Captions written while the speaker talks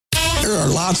There are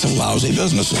lots of lousy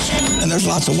businesses, and there's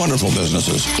lots of wonderful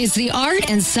businesses. It's the art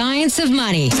and science of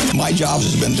money. My job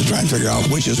has been to try and figure out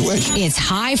which is which. It's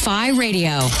Hi-Fi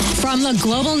Radio from the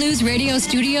Global News Radio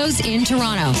studios in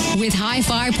Toronto with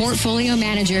Hi-Fi portfolio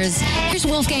managers. Here's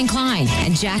Wolfgang Klein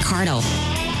and Jack Hartle.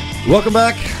 Welcome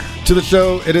back to the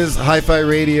show. It is Hi-Fi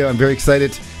Radio. I'm very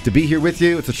excited to be here with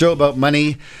you. It's a show about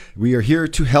money. We are here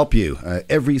to help you,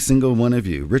 every single one of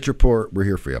you. Rich or poor, we're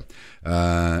here for you.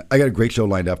 I got a great show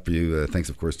lined up for you. Thanks,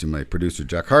 of course, to my producer,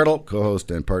 Jack Hartle,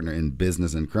 co-host and partner in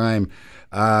Business and Crime.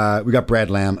 We got Brad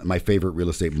Lamb, my favorite real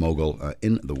estate mogul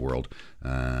in the world.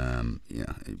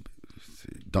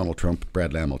 Donald Trump,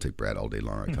 Brad Lamb, I'll take Brad all day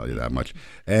long, I tell you that much.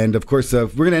 And of course, we're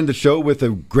going to end the show with a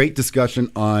great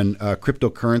discussion on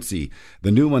cryptocurrency,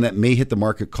 the new one that may hit the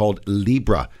market called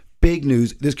Libra. Big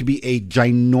news. This could be a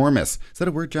ginormous. Is that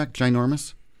a word, Jack?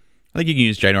 Ginormous? I think you can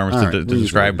use ginormous to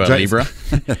describe Libra.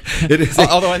 It is.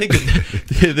 Although I think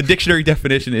the dictionary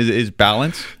definition is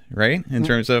balance, right? In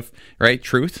terms of, right,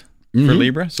 truth for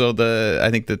Libra. So I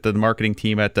think that the marketing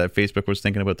team at Facebook was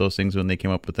thinking about those things when they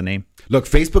came up with the name. Look,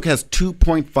 Facebook has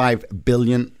 2.5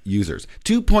 billion users.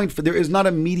 There is not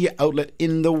a media outlet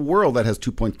in the world that has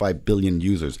 2.5 billion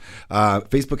users.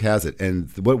 Facebook has it.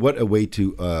 And what a way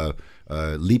to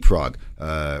leapfrog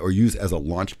or use as a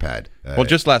launch pad. Well,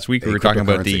 just last week we were talking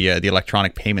about the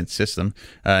electronic payment system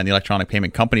and the electronic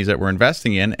payment companies that we're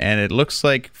investing in, and it looks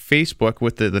like Facebook,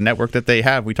 with the network that they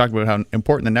have, we talked about how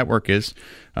important the network is.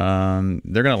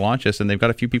 They're going to launch this, and they've got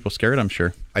a few people scared, I'm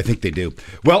sure. I think they do.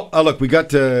 Well, look, we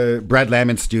got Brad Lamb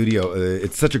in studio.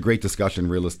 It's such a great discussion,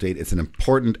 real estate. It's an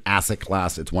important asset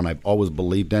class. It's one I've always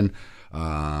believed in.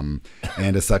 And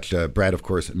as such, Brad, of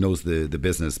course, knows the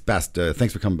business best.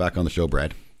 Thanks for coming back on the show,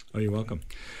 Brad. Oh, you're welcome.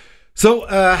 So,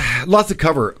 lots to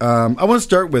cover. I want to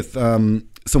start with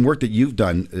some work that you've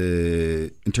done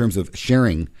in terms of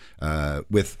sharing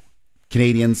with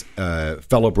Canadians,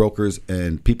 fellow brokers,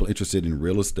 and people interested in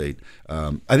real estate.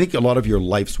 I think a lot of your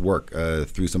life's work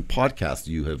through some podcasts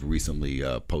you have recently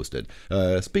posted.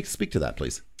 Speak to that,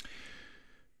 please.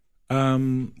 We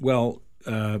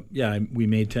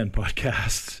made 10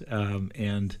 podcasts,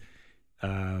 and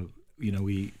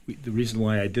the reason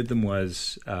why I did them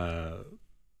was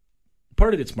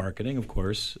part of it's marketing, of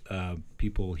course.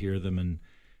 People hear them and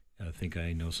think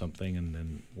I know something, and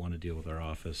then want to deal with our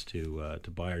office to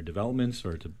buy our developments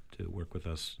or to work with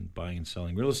us in buying and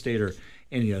selling real estate or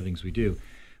any other things we do.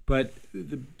 But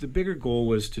the bigger goal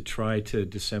was to try to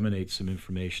disseminate some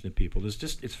information to people.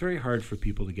 It's very hard for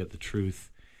people to get the truth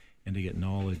and to get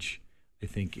knowledge, I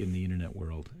think, in the internet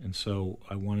world. And so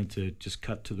I wanted to just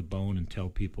cut to the bone and tell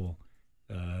people,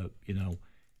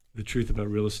 the truth about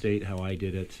real estate, how I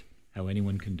did it, how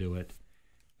anyone can do it.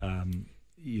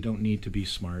 You don't need to be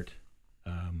smart.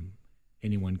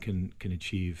 Anyone can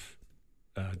achieve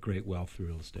great wealth through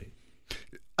real estate.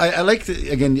 I like,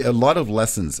 again, a lot of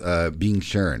lessons being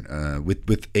shared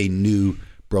with a new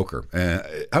broker.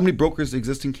 How many brokers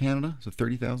exist in Canada? Is it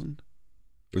 30,000?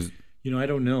 I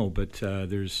don't know, but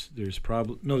there's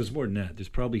probably there's more than that. There's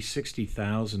probably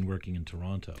 60,000 working in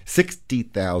Toronto.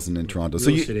 60,000 in Toronto.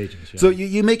 Real estate agents. Yeah. So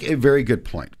you make a very good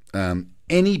point.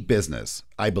 Any business,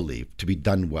 I believe, to be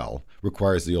done well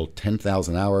requires the old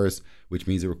 10,000 hours, which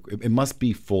means it must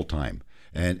be full time.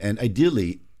 And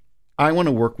ideally, I want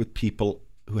to work with people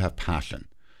who have passion.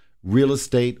 Real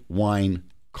estate, wine,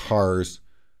 cars,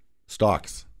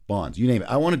 stocks, bonds, you name it.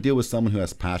 I want to deal with someone who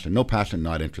has passion. No passion,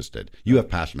 not interested. You have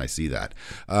passion, I see that.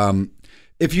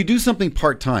 If you do something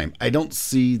part-time, I don't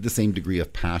see the same degree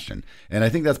of passion. And I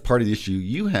think that's part of the issue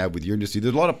you have with your industry.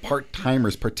 There's a lot of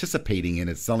part-timers participating in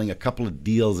it, selling a couple of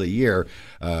deals a year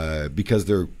because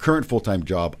their current full-time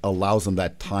job allows them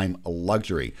that time, a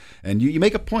luxury. And you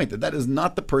make a point that is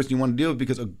not the person you want to deal with,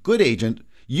 because a good agent,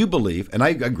 you believe, and I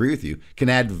agree with you, can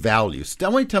add value.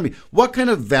 Tell me, what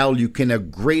kind of value can a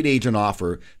great agent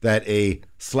offer that a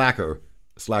Slacker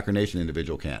Nation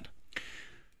individual can't?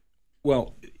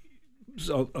 Well,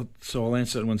 so I'll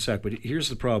answer that in one sec. But here's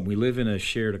the problem: we live in a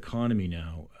shared economy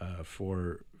now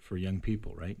for young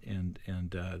people, right? And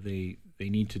they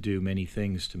need to do many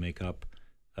things to make up,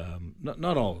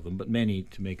 not all of them, but many,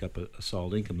 to make up a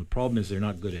solid income. The problem is they're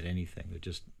not good at anything; they're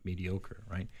just mediocre,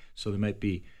 right? So there might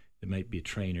be a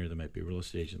trainer, there might be a real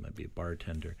estate agent, there might be a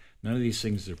bartender. None of these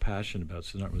things they're passionate about,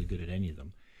 so they're not really good at any of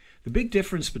them. The big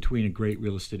difference between a great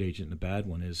real estate agent and a bad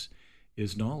one is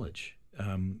knowledge.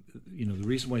 The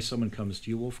reason why someone comes to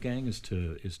you, Wolfgang, is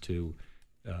to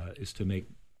make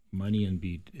money and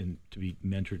to be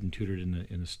mentored and tutored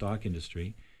in the stock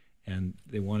industry, and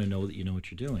they want to know that you know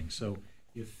what you're doing. So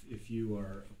if you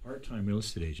are a part-time real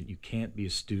estate agent, you can't be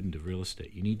a student of real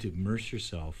estate. You need to immerse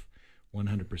yourself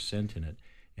 100% in it.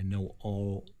 and know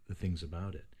all the things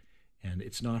about it. And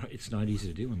it's not easy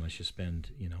to do unless you spend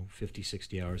 50,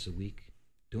 60 hours a week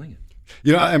doing it.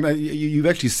 You've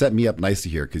actually set me up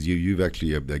nicely here because you've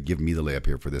actually given me the layup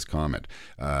here for this comment.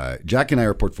 Jack and I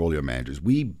are portfolio managers.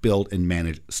 We build and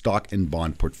manage stock and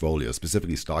bond portfolios,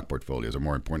 specifically stock portfolios, or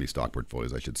more importantly, stock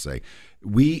portfolios, I should say.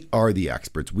 We are the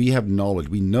experts. We have knowledge.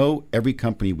 We know every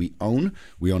company we own.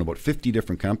 We own about 50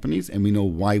 different companies, and we know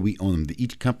why we own them.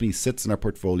 Each company sits in our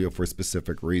portfolio for a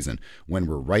specific reason. When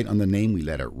we're right on the name, we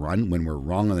let it run. When we're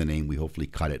wrong on the name, we hopefully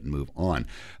cut it and move on.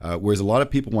 Whereas a lot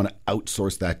of people want to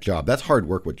outsource that job. That's hard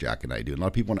work what Jack and I do. A lot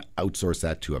of people want to outsource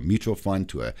that to a mutual fund,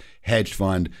 to a hedge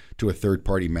fund, to a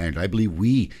third-party manager. I believe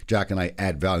we, Jack and I,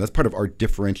 add value. That's part of our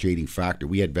differentiating factor.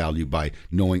 We add value by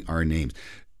knowing our names.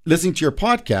 Listening to your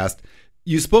podcast,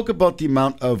 you spoke about the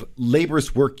amount of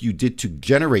laborious work you did to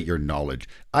generate your knowledge,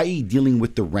 i.e. dealing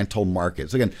with the rental market.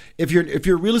 So again, if you're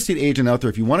a real estate agent out there,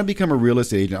 if you want to become a real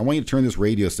estate agent, I want you to turn this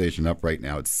radio station up right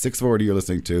now. It's 640 you're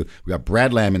listening to. We got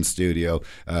Brad Lamb in studio.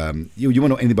 You want to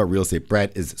know anything about real estate,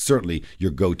 Brad is certainly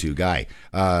your go-to guy.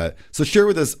 So share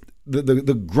with us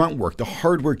the grunt work, the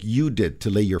hard work you did to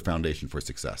lay your foundation for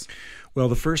success. Well,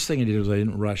 the first thing I did was I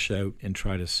didn't rush out and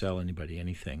try to sell anybody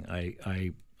anything.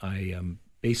 I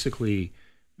basically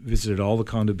visited all the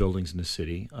condo buildings in the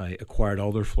city. I acquired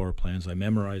all their floor plans. I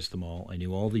memorized them all. I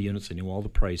knew all the units. I knew all the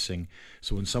pricing.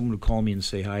 So when someone would call me and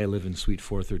say, "Hi, I live in Suite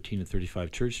 413 at 35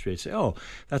 Church Street," I'd say, "Oh,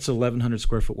 that's a 1,100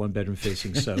 square foot, one bedroom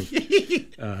facing south."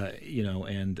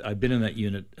 And I've been in that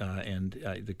unit, and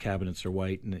the cabinets are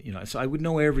white, and so I would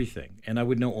know everything, and I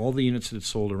would know all the units that had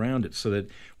sold around it, so that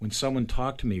when someone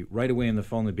talked to me right away on the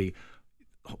phone, they'd be,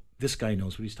 this guy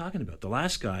knows what he's talking about. The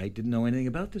last guy didn't know anything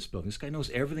about this building. This guy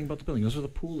knows everything about the building. He knows where the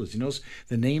pool is. He knows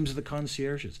the names of the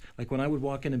concierges. Like when I would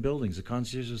walk into buildings, the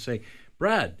concierge would say,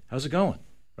 "Brad, how's it going?"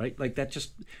 Right? Like that.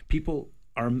 Just people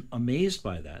are amazed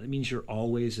by that. It means you're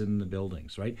always in the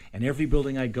buildings, right? And every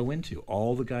building I'd go into,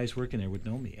 all the guys working there would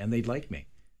know me, and they'd like me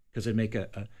because I'd make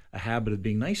a habit of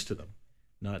being nice to them,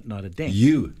 not a dink.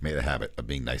 You made a habit of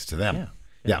being nice to them.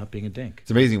 Yeah, not being a dink. It's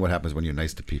amazing what happens when you're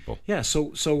nice to people. Yeah,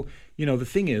 so the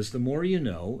thing is, the more you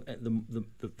know,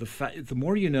 the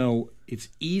more you know, it's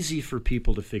easy for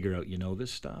people to figure out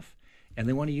this stuff, and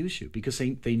they want to use you because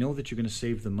they know that you're going to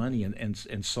save them money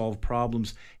and solve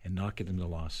problems and not get into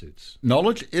lawsuits.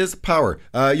 Knowledge is power.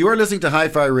 You are listening to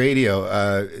Hi-Fi Radio.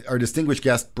 Our distinguished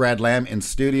guest, Brad Lamb, in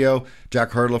studio. Jack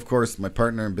Hartle, of course, my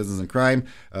partner in business and crime.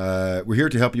 We're here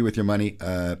to help you with your money.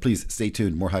 Please stay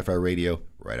tuned. More Hi-Fi Radio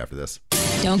right after this.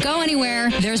 Don't go anywhere.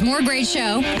 There's more great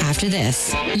show after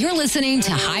this. You're listening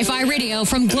to Hi-Fi Radio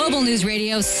from Global News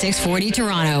Radio 640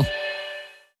 Toronto.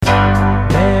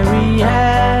 Mary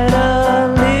had a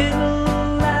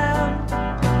little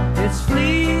lamb. Its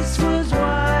fleece was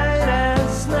white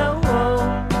as snow.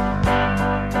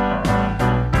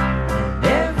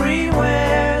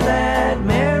 Everywhere that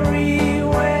Mary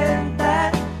went,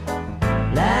 that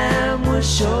lamb was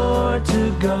sure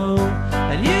to go.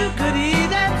 And you could hear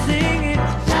that singing.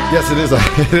 Yes, it is.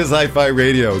 It is Hi-Fi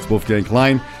Radio. It's Wolfgang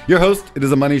Klein, your host. It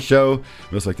is a money show.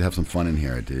 We also like to have some fun in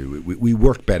here. We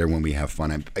work better when we have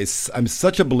fun. I'm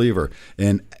such a believer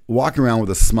in walking around with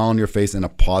a smile on your face and a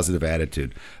positive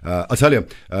attitude. I'll tell you,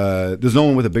 there's no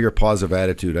one with a bigger positive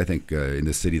attitude, I think, in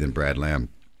this city than Brad Lamb.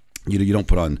 You don't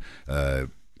put on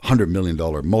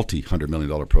multi-$100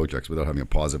 million projects without having a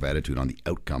positive attitude on the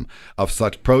outcome of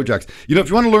such projects. If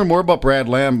you want to learn more about Brad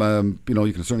Lamb,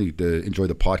 you can certainly enjoy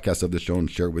the podcast of the show and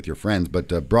share it with your friends.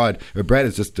 But Brad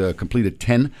has just completed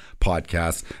 10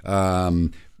 podcasts.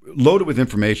 Loaded with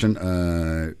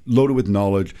information, loaded with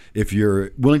knowledge. If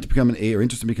you're willing to become or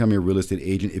interested in becoming a real estate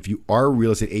agent, if you are a real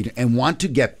estate agent and want to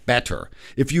get better,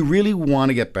 if you really want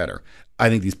to get better, I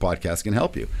think these podcasts can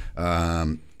help you.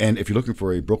 And if you're looking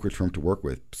for a brokerage firm to work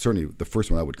with, certainly the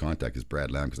first one I would contact is Brad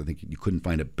Lamb, because I think you couldn't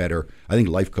find a better,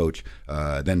 life coach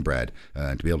than Brad.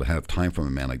 To be able to have time from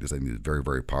a man like this, I think is very,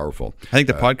 very powerful. I think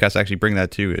the podcasts actually bring that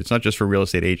too. It's not just for real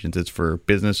estate agents; it's for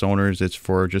business owners. It's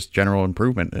for just general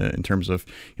improvement in terms of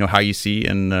how you see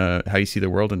the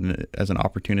world and as an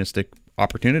opportunity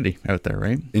out there,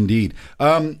 right? Indeed.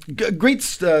 Great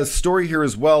story here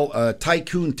as well.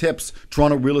 Tycoon Tips,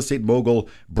 Toronto real estate mogul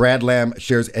Brad Lamb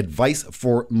shares advice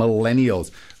for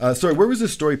millennials. Sorry, where was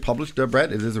this story published,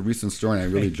 Brad? It is a recent story, and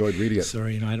I really enjoyed reading it.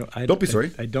 Sorry, don't be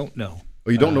sorry. I don't know.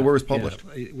 Oh, you don't know where it was published?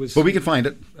 Yeah, it was, but we can find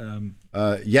it.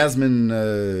 Yasmin, I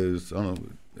don't know.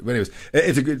 But anyways,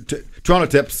 it's a good Toronto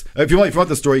Tips. If you want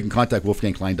the story, you can contact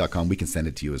wolfgangklein.com. We can send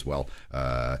it to you as well.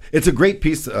 It's a great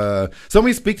piece.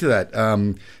 Somebody speak to that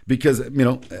because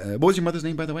what was your mother's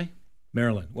name, by the way?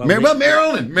 Marilyn.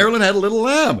 Marilyn had a little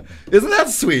lamb. Isn't that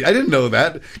sweet? I didn't know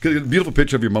that. Because beautiful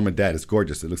picture of your mom and dad. It's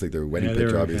gorgeous. It looks like their wedding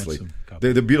picture, obviously.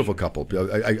 They're a beautiful couple.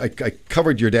 I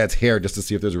covered your dad's hair just to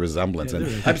see if there's a resemblance. And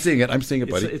I'm seeing it,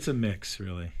 buddy. It's a mix,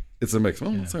 really. It's a mix.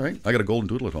 Well, it's all right. I got a golden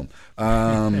doodle at home.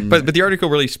 But the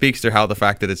article really speaks to how the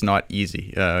fact that it's not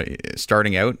easy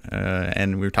starting out,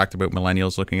 and we've talked about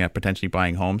millennials looking at potentially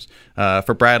buying homes.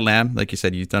 For Brad Lamb, like you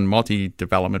said, you've done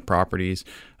multi-development properties,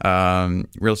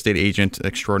 real estate agent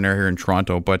extraordinaire here in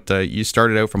Toronto. But you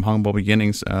started out from humble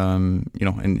beginnings, and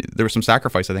there was some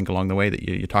sacrifice, I think, along the way that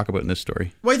you talk about in this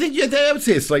story. Well, I think I would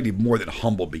say it's slightly more than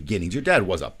humble beginnings. Your dad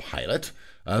was a pilot.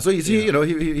 So you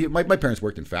see, my parents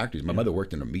worked in factories. My mother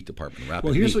worked in a meat department.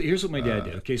 Well, here's what my dad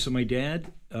did. Okay, so my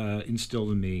dad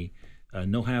instilled in me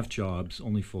no half jobs,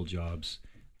 only full jobs,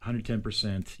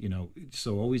 110%.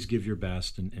 So always give your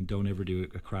best and don't ever do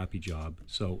a crappy job.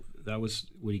 So that was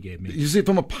what he gave me. You see,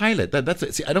 from a pilot, that's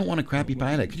it. See, I don't want a crappy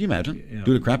pilot. Could you imagine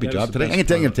doing a crappy job today?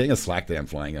 I'm taking a slack day. I'm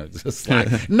flying out.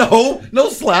 Slack. No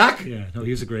slack. Yeah, no, he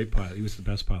was a great pilot. He was the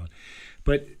best pilot.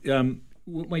 But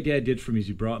what my dad did for me is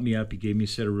he brought me up. He gave me a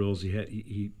set of rules.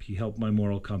 He helped my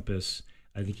moral compass.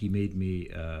 I think he made me,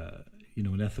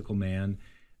 an ethical man.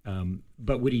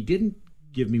 But what he didn't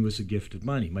give me was a gift of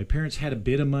money. My parents had a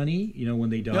bit of money.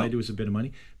 When they died, There was a bit of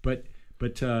money. But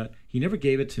he never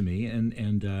gave it to me.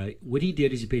 And what he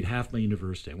did is he paid half my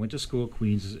university. I went to school at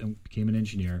Queen's and became an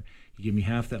engineer. He gave me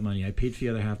half that money. I paid for the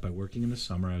other half by working in the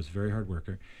summer. I was a very hard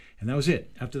worker. And that was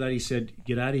it. After that, he said,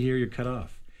 get out of here. You're cut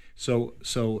off.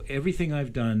 So everything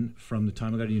I've done from the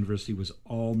time I got to university was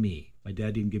all me. My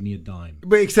dad didn't give me a dime.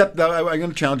 But except I'm going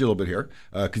to challenge you a little bit here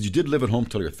because you did live at home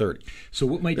till you're 30. So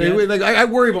what my dad... I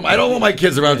worry about. I don't want my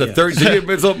kids around to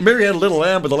 30. So Mary had a little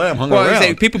lamb, but the lamb hung around. I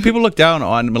say, people look down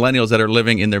on millennials that are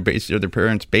living in their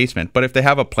parents' basement. But if they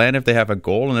have a plan, if they have a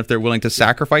goal, and if they're willing to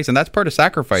sacrifice, and that's part of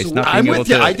sacrifice. So not being able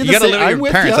to. You got to live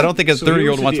with your parents. I don't think a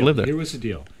 30-year-old wants to live there. Here was the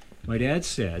deal. My dad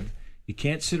said, you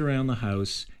can't sit around the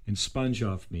house and sponge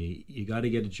off me. You got to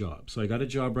get a job. So I got a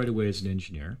job right away as an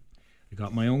engineer. I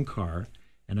got my own car,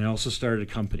 and I also started a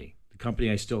company. The company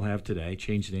I still have today, I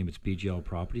changed the name, it's BGL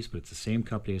Properties, but it's the same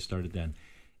company I started then.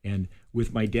 And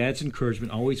with my dad's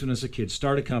encouragement, always when I was a kid,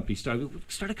 start a company. Start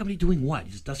a company doing what?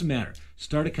 It doesn't matter.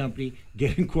 Start a company,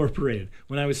 get incorporated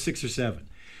when I was 6 or 7.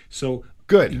 So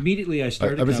good. Immediately I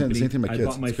started a company. The same thing with my kids.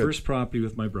 I bought my first property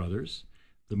with my brothers.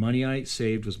 The money I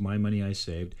saved was my money I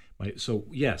saved. So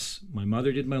yes, my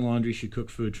mother did my laundry. She cooked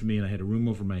food for me, and I had a room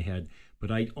over my head.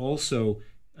 But I also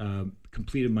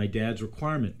completed my dad's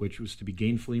requirement, which was to be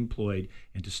gainfully employed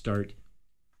and to start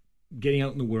getting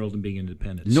out in the world and being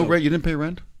independent. No rent? You didn't pay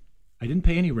rent? I didn't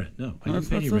pay any rent. No, I didn't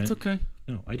pay any rent. That's okay.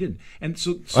 No, I didn't. And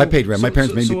so I paid rent. My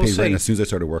parents made me pay rent as soon as I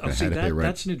started working. I had to pay rent.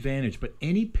 That's an advantage. But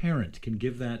any parent can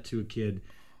give that to a kid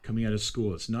coming out of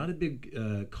school. It's not a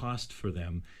big cost for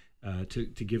them. To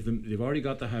give them, they've already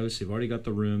got the house, they've already got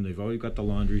the room, they've already got the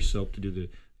laundry soap to do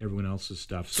everyone else's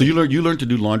stuff. So you learned to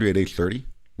do laundry at age 30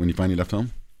 when you finally left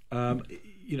home?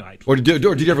 Or did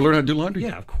you ever learn how to do laundry?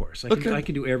 Yeah, of course. I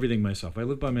can do everything myself. I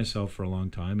lived by myself for a long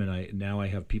time, and now I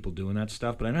have people doing that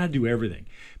stuff. But I know how to do everything.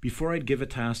 Before I'd give a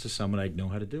task to someone, I'd know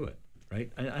how to do it.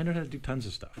 Right? I know how to do tons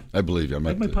of stuff. I believe you. I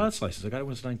had my pilot's license. I got it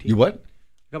when I was 19. You what?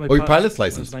 I got my your pilot's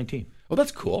license. When I was 19. Oh,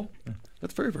 that's cool. Yeah.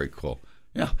 That's very, very cool.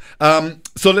 Yeah.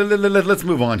 So let's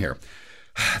move on here.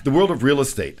 The world of real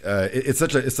estate. It's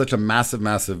such a massive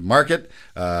market.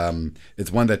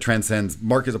 It's one that transcends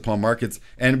markets upon markets,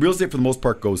 and real estate for the most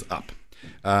part goes up.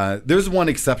 There's one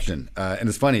exception, and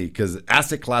it's funny because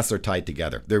asset classes are tied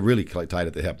together. They're really tied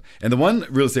at the hip. And the one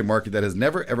real estate market that has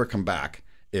never ever come back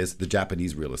is the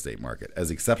Japanese real estate market, as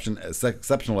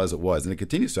exceptional as it was. And it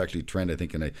continues to actually trend, I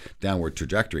think, in a downward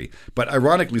trajectory. But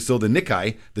ironically so, the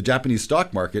Nikkei, the Japanese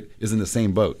stock market, is in the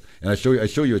same boat. And I show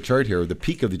you a chart here. The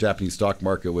peak of the Japanese stock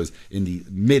market was in the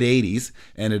mid-'80s,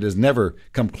 and it has never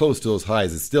come close to those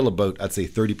highs. It's still about, I'd say,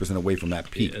 30% away from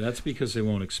that peak. Yeah, that's because they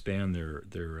won't expand their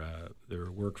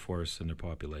workforce and their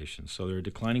population. So they're a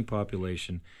declining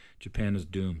population. Japan is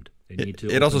doomed.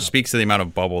 It also speaks to the amount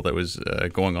of bubble that was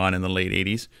going on in the late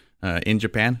 80s in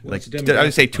Japan. Well, I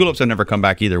would say tulips have never come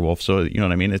back either, Wolf. So you know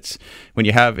what I mean? It's when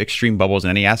you have extreme bubbles in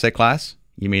any asset class,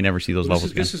 you may never see those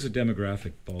levels again. This is a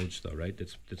demographic bulge, though, right?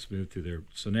 That's moved through there.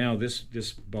 So now this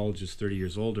bulge is 30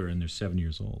 years older, and they're 7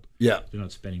 years old. Yeah, they're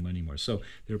not spending money anymore. So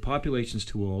their population's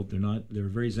too old. They're a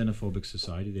very xenophobic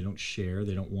society. They don't share.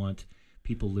 They don't want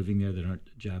people living there that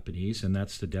aren't Japanese, and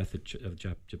that's the death of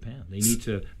Japan. They need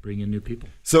to bring in new people.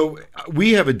 So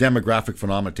we have a demographic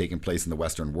phenomenon taking place in the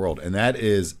Western world, and that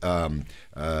is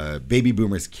baby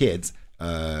boomers' kids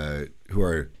who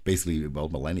are basically,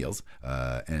 millennials,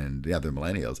 and yeah, they're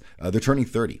millennials. They're turning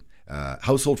 30.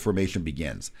 household formation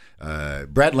begins.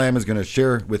 Brad Lamb is going to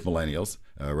share with millennials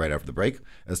right after the break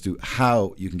as to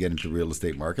how you can get into the real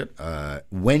estate market,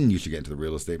 when you should get into the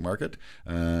real estate market,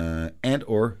 and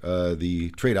or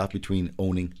the trade-off between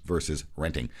owning versus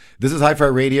renting. This is Hi-Fi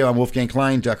Radio. I'm Wolfgang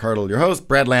Klein, Jack Hartle, your host.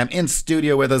 Brad Lamb in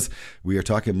studio with us. We are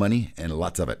talking money and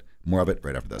lots of it. More of it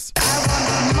right after this.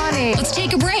 Money. Let's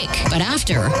take a break. But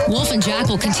after, Wolf and Jack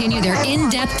will continue their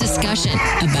in-depth discussion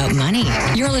about money.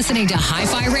 You're listening to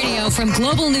Hi-Fi Radio from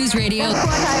Global News Radio,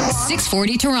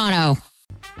 640 Toronto.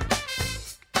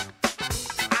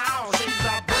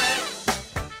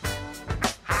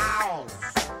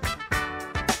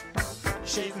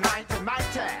 She's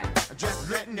mighty, just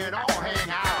letting it all hang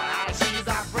out. She's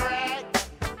a brick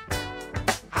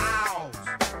house.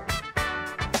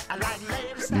 I like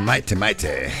ladies. Mighty,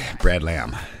 Brad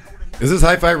Lamb. This is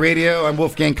Hi-Fi Radio. I'm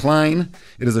Wolfgang Klein.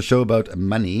 It is a show about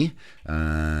money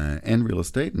and real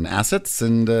estate and assets.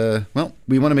 And, well,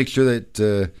 we want to make sure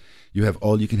that you have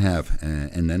all you can have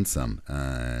and then some.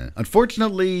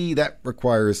 Unfortunately, that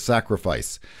requires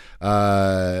sacrifice.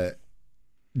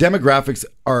 Demographics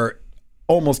are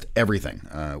almost everything.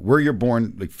 Where you're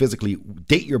born, like physically,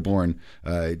 date you're born,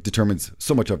 determines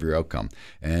so much of your outcome.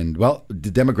 And well, the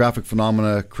demographic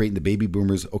phenomena creating the baby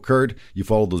boomers occurred. You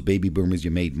followed those baby boomers,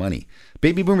 you made money.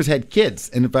 Baby boomers had kids,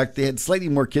 and in fact, they had slightly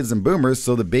more kids than boomers.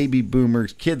 So the baby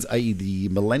boomers' kids, i.e., the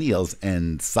millennials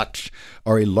and such,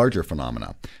 are a larger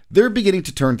phenomena. They're beginning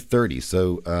to turn 30.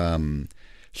 So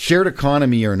shared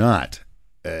economy or not,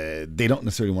 they don't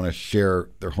necessarily want to share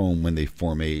their home when they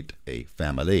formate a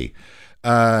family.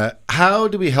 How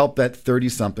do we help that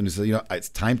 30-something who says, it's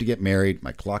time to get married,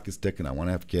 my clock is ticking, I want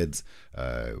to have kids,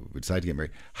 we decide to get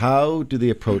married. How do they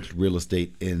approach real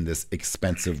estate in this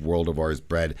expensive world of ours,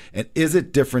 Brad? And is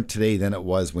it different today than it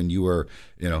was when you were,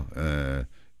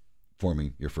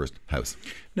 forming your first house?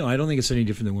 No, I don't think it's any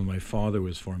different than when my father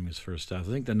was forming his first house.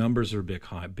 I think the numbers are a bit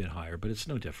higher, but it's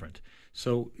no different.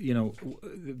 So,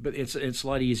 but it's a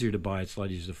lot easier to buy. It's a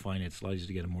lot easier to finance. It's a lot easier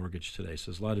to get a mortgage today.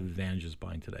 So there's a lot of advantages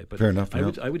buying today. But fair enough.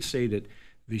 I would say that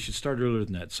they should start earlier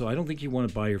than that. So I don't think you want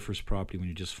to buy your first property when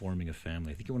you're just forming a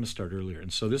family. I think you want to start earlier.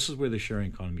 And so this is where the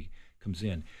sharing economy comes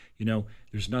in.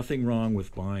 There's nothing wrong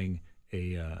with buying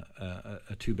a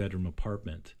 2-bedroom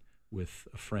apartment with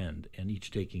a friend and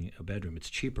each taking a bedroom. It's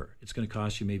cheaper. It's going to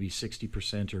cost you maybe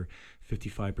 60% or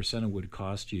 55% of what it would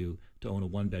cost you to own a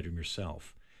 1-bedroom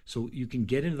yourself. So you can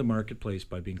get into the marketplace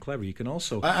by being clever. You can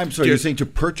also. I'm sorry. You're saying to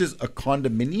purchase a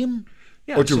condominium,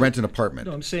 or to rent an apartment?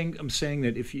 No, I'm saying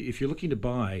that if you're looking to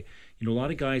buy, a lot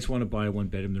of guys want to buy a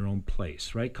 1-bedroom in their own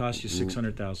place, right? Costs you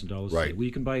 $600,000. Right. Well,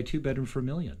 you can buy a 2-bedroom for $1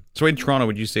 million. So in Toronto,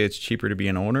 would you say it's cheaper to be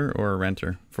an owner or a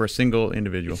renter for a single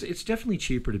individual? It's definitely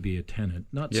cheaper to be a tenant.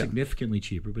 Not significantly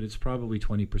cheaper, but it's probably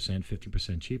 20%,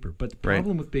 50% cheaper. But the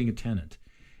problem with being a tenant,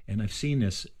 and I've seen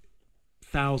this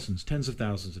tens of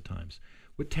thousands of times.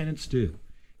 What tenants do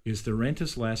is the rent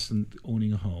is less than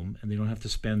owning a home, and they don't have to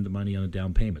spend the money on a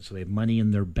down payment. So they have money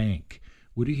in their bank.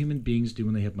 What do human beings do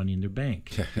when they have money in their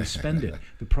bank? They spend it.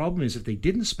 The problem is if they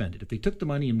didn't spend it, if they took the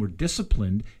money and were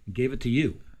disciplined and gave it to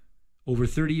you, over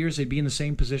 30 years they'd be in the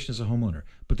same position as a homeowner.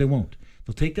 But they won't.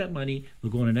 They'll take that money,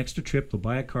 they'll go on an extra trip, they'll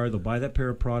buy a car, they'll buy that pair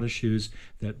of Prada shoes,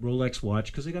 that Rolex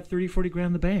watch, because they got 30, 40 grand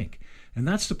in the bank. And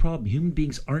that's the problem. Human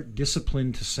beings aren't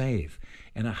disciplined to save.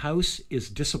 And a house is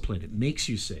disciplined. It makes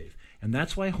you save. And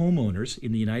that's why homeowners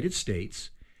in the United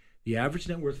States, the average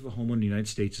net worth of a homeowner in the United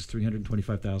States is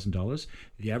 $325,000.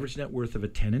 The average net worth of a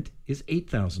tenant is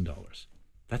 $8,000.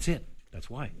 That's it. That's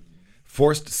why.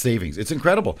 Forced savings. It's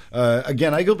incredible.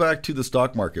 Again, I go back to the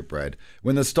stock market, Brad.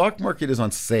 When the stock market is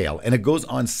on sale, and it goes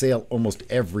on sale almost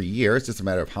every year, it's just a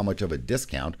matter of how much of a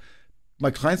discount. My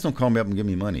clients don't call me up and give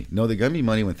me money. No, they give me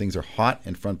money when things are hot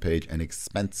and front page and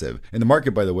expensive. And the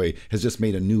market, by the way, has just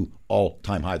made a new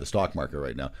all-time high, the stock market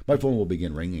right now. My phone will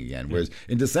begin ringing again. Whereas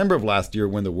in December of last year,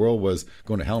 when the world was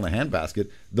going to hell in a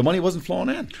handbasket, the money wasn't flowing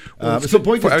in. So the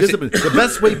point is discipline. The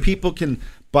best way people can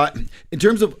buy, in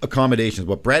terms of accommodations,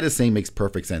 what Brad is saying makes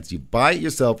perfect sense. You buy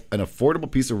yourself an affordable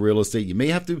piece of real estate. You may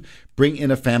have to bring in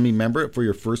a family member for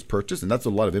your first purchase, and that's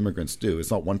what a lot of immigrants do.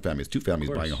 It's not one family, it's two families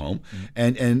buying a home.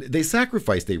 Mm-hmm. And they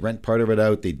sacrifice. They rent part of it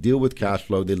out. They deal with cash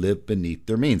flow. They live beneath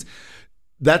their means.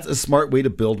 That's a smart way to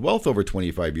build wealth over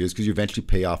 25 years because you eventually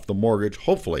pay off the mortgage,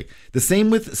 hopefully. The same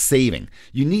with saving.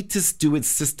 You need to do it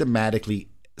systematically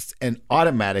and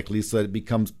automatically so that it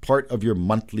becomes part of your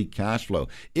monthly cash flow.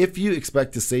 If you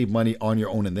expect to save money on your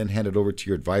own and then hand it over to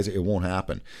your advisor, it won't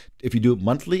happen. If you do it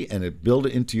monthly and build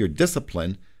it into your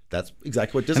discipline, that's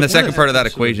exactly what discipline is. And the second part of that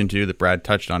equation, too, that Brad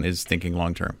touched on is thinking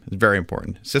long-term. It's very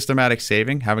important. Systematic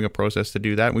saving, having a process to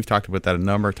do that. We've talked about that a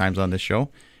number of times on this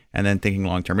show. and then thinking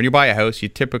long term. When you buy a house, you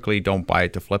typically don't buy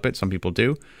it to flip it. Some people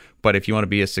do. But if you want to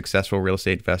be a successful real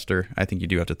estate investor, I think you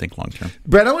do have to think long term.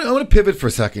 Brad, I want to pivot for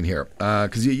a second here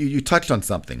because you touched on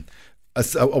something. A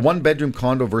 1-bedroom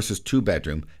condo versus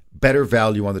 2-bedroom, better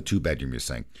value on the 2-bedroom, you're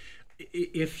saying.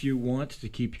 If you want to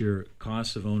keep your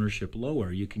costs of ownership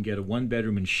lower, you can get a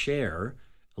 1-bedroom and share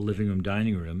a living room,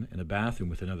 dining room, and a bathroom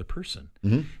with another person.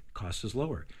 Mm-hmm. Cost is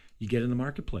lower. You get in the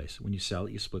marketplace. When you sell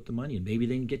it, you split the money, and maybe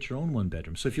then get your own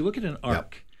 1-bedroom. So if you look at an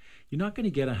ARC, you're not going to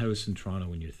get a house in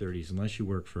Toronto in your 30s unless you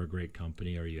work for a great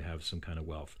company or you have some kind of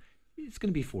wealth. It's going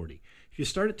to be 40. If you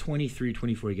start at 23,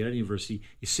 24, you get out of university,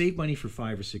 you save money for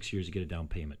 5 or 6 years, you get a down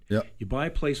payment. Yep. You buy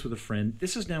a place with a friend.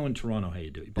 This is now in Toronto how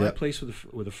you do it. You buy a place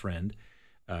with a friend.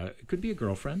 It could be a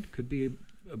girlfriend, could be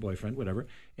a boyfriend, whatever.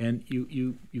 And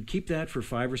you keep that for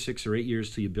 5 or 6 or 8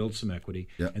 years till you build some equity.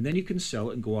 Yep. And then you can sell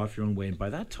it and go off your own way. And by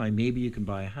that time, maybe you can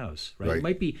buy a house, right? It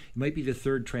might be the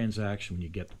third transaction when you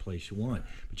get the place you want.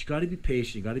 But you got to be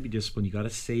patient. You got to be disciplined. You got to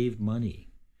save money.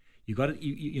 You got to,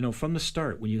 you know, from the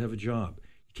start when you have a job,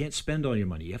 you can't spend all your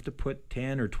money. You have to put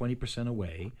 10 or 20%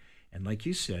 away. And like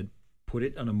you said, put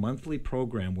it on a monthly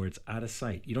program where it's out of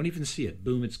sight. You don't even see it.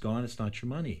 Boom, it's gone. It's not your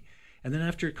money. And then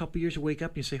after a couple of years, you wake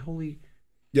up and you say, holy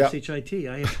SHIT,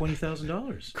 I have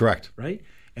 $20,000. Correct. Right?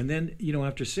 And then, you know,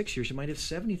 after 6 years, you might have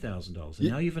 $70,000. And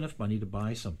now you have enough money to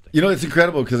buy something. You know, it's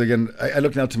incredible because, again, I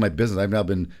look now to my business. I've now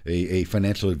been a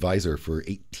financial advisor for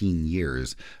 18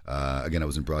 years. Again, I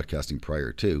was in broadcasting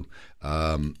prior to.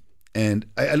 And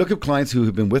I look at clients who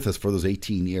have been with us for those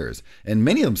 18 years. And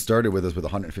many of them started with us with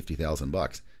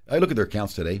 $150,000. I look at their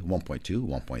accounts today, 1.2,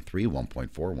 1.3, 1.4,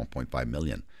 1.5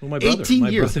 million. Well, my brother, 18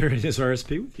 years. brother is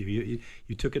RSP with you.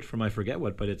 You took it from I forget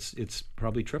what, but it's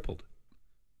probably tripled.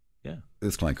 Yeah.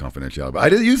 It's client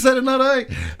confidentiality. You said it, not I.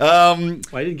 Well,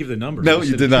 I didn't give the number. No,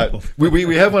 you did not.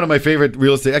 We have one of my favorite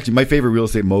real estate, actually my favorite real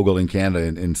estate mogul in Canada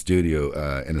in studio,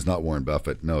 and it's not Warren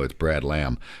Buffett. No, it's Brad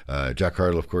Lamb. Jack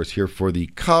Hartle, of course, here for the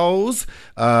cows.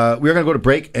 We're going to go to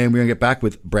break, and we're going to get back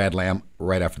with Brad Lamb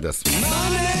right after this.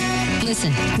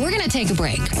 Listen, we're going to take a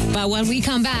break, but when we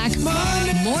come back,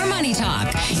 more money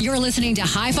talk. You're listening to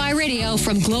Hi-Fi Radio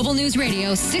from Global News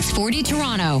Radio 640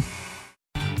 Toronto.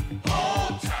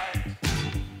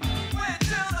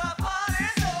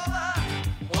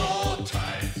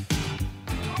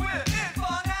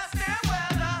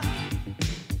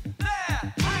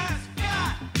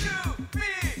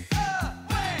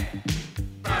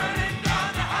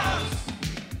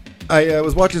 I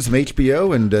was watching some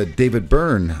HBO, and David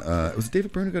Byrne, was it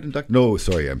David Byrne who got inducted? No,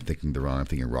 sorry, I'm thinking the wrong. I'm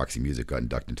thinking Roxy Music got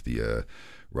inducted into the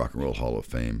Rock and Roll Hall of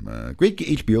Fame. Great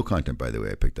HBO content, by the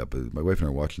way, I picked up. My wife and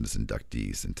I were watching this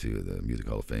inductees into the Music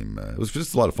Hall of Fame. It was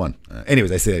just a lot of fun. Anyways,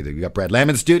 I say we got Brad Lamb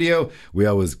in the studio. We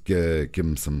always give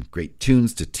him some great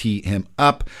tunes to tee him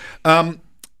up.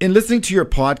 In listening to your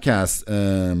podcast,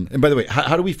 and by the way,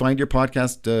 how do we find your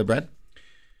podcast, Brad?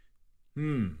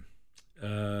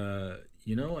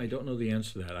 You know, I don't know the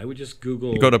answer to that. I would just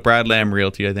Google. You go to Brad Lamb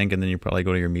Realty, I think, and then you probably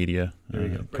go to your media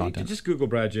content. Just Google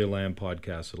Brad J. Lamb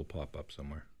podcast. It'll pop up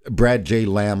somewhere. Brad J.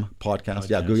 Lamb podcast.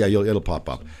 It'll pop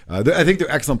up. I think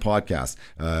they're excellent podcasts.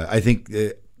 I think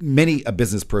many a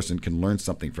business person can learn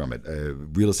something from it. A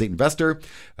real estate investor,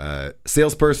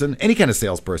 salesperson, any kind of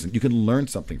salesperson, you can learn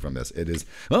something from this. It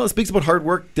speaks about hard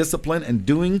work, discipline, and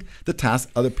doing the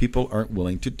tasks other people aren't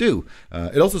willing to do.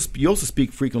 You also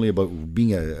speak frequently about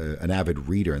being an avid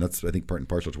reader, and that's, I think, part and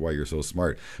parcel to why you're so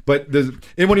smart. But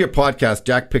in one of your podcasts,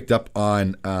 Jack picked up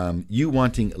on you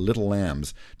wanting little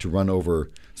lambs to run over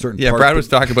certain parts. Brad was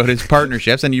talking about his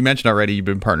partnerships, and you mentioned already you've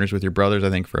been partners with your brothers, I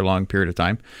think, for a long period of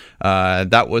time.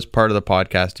 That was part of the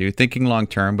podcast too, thinking long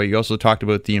term, but you also talked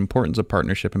about the importance of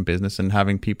partnership in business and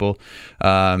having people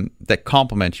that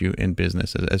complement you in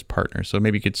business as partners. So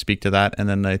maybe you could speak to that. And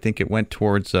then I think it went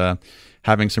towards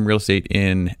having some real estate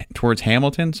towards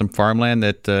Hamilton, some farmland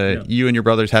that you and your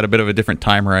brothers had a bit of a different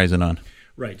time horizon on.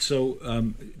 Right. So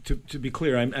to be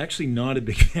clear, I'm actually not a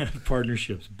big fan of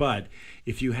partnerships, but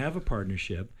if you have a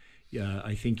partnership,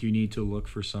 I think you need to look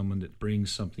for someone that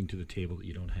brings something to the table that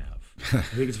you don't have. I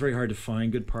think it's very hard to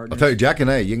find good partners. I'll tell you, Jack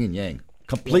and I, yin and yang,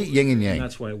 complete yin and yang. And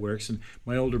that's why it works. And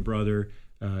my older brother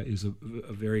is a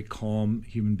very calm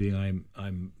human being.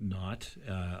 I'm not.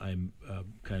 I'm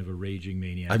kind of a raging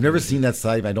maniac. I've never seen that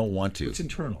side. I don't want to. It's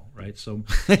internal, right? So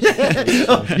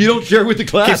you don't share with the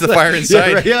class. Keeps the fire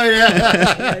inside.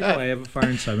 I know. I have a fire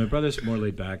inside. My brother's more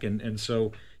laid back, and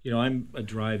so I'm a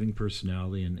driving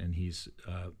personality, and he's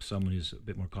someone who's a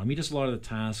bit more calm. He does a lot of the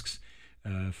tasks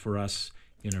for us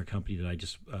in our company that I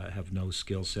just have no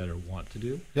skill set or want to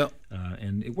do. Yeah.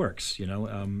 And it works,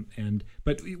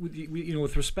 but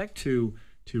with respect to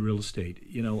real estate,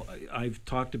 I've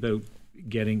talked about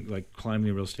climbing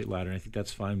the real estate ladder. And I think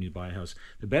that's fine when you buy a house.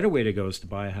 The better way to go is to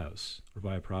buy a house or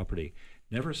buy a property,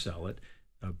 never sell it,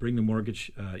 bring the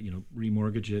mortgage,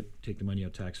 remortgage it, take the money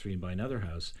out tax-free and buy another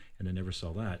house, and then never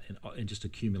sell that, and just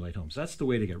accumulate homes. That's the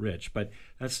way to get rich. But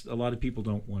that's a lot of people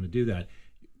don't want to do that.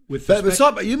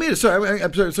 You made I'm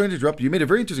sorry to interrupt you. You made a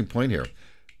very interesting point here.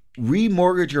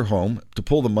 Remortgage your home to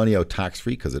pull the money out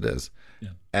tax-free, because it is,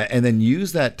 and then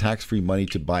use that tax-free money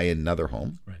to buy another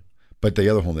home. Right. But the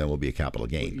other home then will be a capital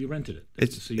gain. Well, you rented it.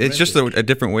 It's just a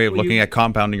different way of looking at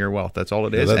compounding your wealth. That's all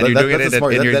it is. And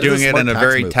you're doing it in a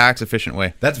very tax efficient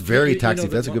way. That's very tax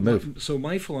efficient. That's a good move. So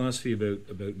my philosophy about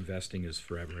investing is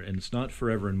forever, and it's not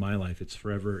forever in my life. It's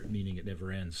forever meaning it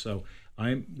never ends. So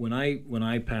when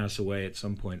I pass away at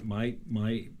some point, my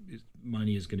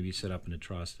money is going to be set up in a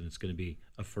trust, and it's going to be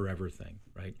a forever thing,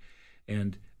 right?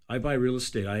 And I buy real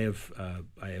estate. I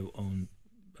own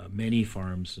many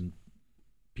farms and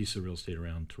piece of real estate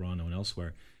around Toronto and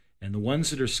elsewhere, and the ones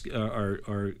that are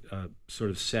sort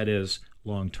of set as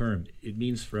long term, it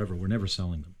means forever. We're never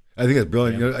selling them. I think that's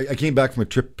brilliant. I came back from a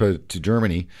trip to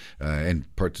Germany and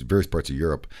various parts of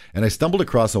Europe, and I stumbled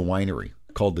across a winery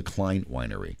called the Klein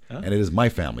Winery, and it is my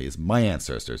family, it's my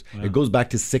ancestors. Wow. It goes back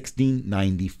to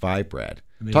 1695, Brad.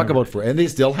 And they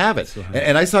still have it.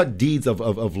 And I saw deeds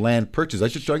of land purchase. I'm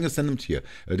going to send them to you.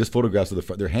 Just photographs of the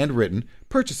front. They're handwritten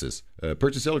purchases,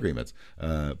 purchase sale agreements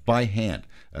by hand.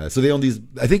 So they own these.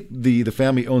 I think the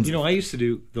family owns. I used to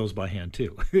do those by hand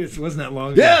too. It wasn't that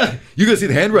long ago. Yeah, you can see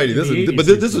the handwriting. This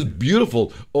is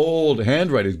beautiful old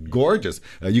handwriting. It's gorgeous.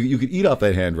 You could eat off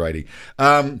that handwriting.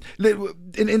 In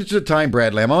interest of time,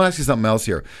 Brad Lamb, I'll ask you something else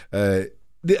here.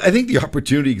 I think the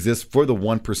opportunity exists for the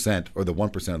 1% or the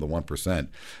 1% of the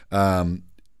 1%.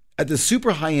 At the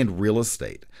super high-end real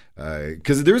estate,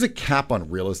 because there is a cap on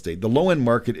real estate. The low-end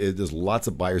market, there's lots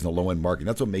of buyers in the low-end market.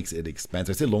 That's what makes it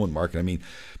expensive. I say low-end market, I mean,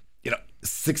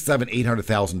 $600,000,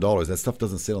 $800,000. That stuff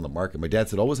doesn't sit on the market. My dad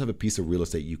said always have a piece of real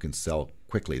estate you can sell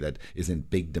quickly that is in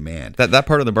big demand. That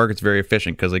part of the market's very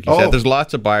efficient because, like you said, there's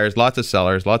lots of buyers, lots of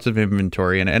sellers, lots of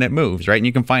inventory, and it moves, right? And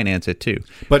you can finance it too.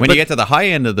 But when you get to the high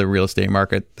end of the real estate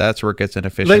market, that's where it gets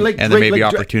inefficient, and there may be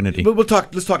opportunity. But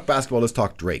let's talk basketball. Let's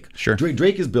talk Drake. Sure.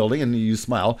 Drake is building, and you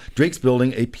smile. Drake's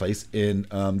building a place in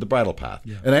the Bridle Path,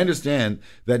 and I understand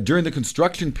that during the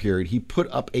construction period, he put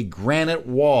up a granite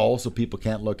wall so people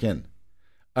can't look in.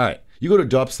 All right. You go to a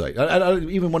job site,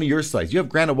 even one of your sites. You have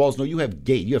granite walls. No, you have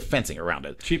gate. You have fencing around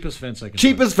it. Cheapest fence I can.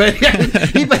 Cheapest fence.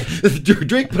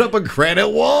 Drake put up a granite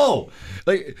wall.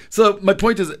 So my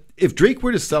point is, if Drake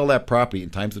were to sell that property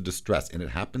in times of distress, and it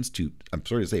happens to, I'm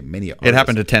sorry to say, many artists. It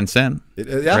happened to Tencent,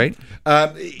 right?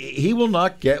 He will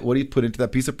not get what he put into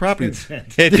that piece of property.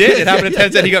 It did. It happened to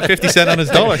Tencent. He got 50 cents on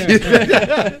his dollar.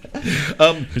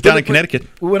 It's down in Connecticut.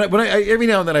 When I every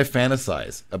now and then I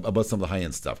fantasize about some of the high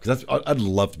end stuff because I'd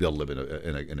love to be able to live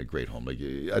in a great home.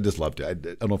 I just love to. I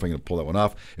don't know if I'm going to pull that one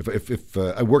off. If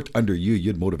I worked under you,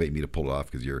 you'd motivate me to pull it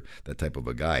off because you're that type of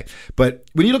a guy. But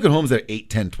when you look at homes that are $8,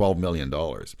 $10, $12 million,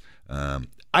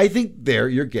 I think there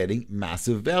you're getting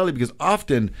massive value because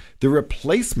often the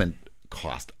replacement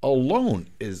cost alone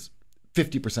is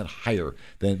 50% higher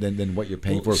than what you're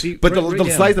paying for. See, but the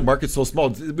size of the market's so small,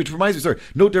 which reminds me,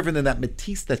 no different than that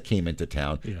Matisse that came into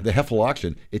town, the Heffel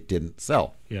auction, it didn't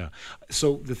sell. Yeah.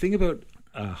 So the thing about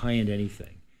high-end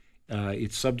anything,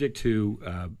 it's subject to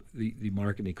the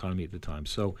market and the economy at the time.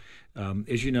 So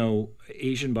as you know,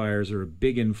 Asian buyers are a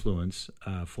big influence,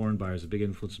 foreign buyers are a big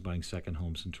influence in buying second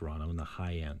homes in Toronto in the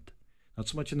high end. Not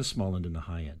so much in the small end, in the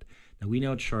high end. Now, we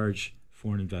now charge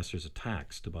foreign investors a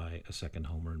tax to buy a second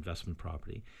home or investment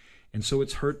property. And so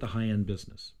it's hurt the high-end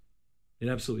business. It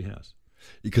absolutely has.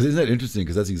 Because isn't that interesting?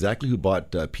 Because that's exactly who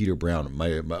bought Peter Brown,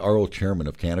 our old chairman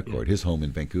of Canaccord, his home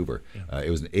in Vancouver. It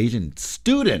was an Asian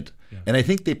student, and I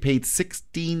think they paid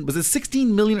 $16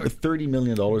 million or $30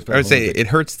 million for that. I would say it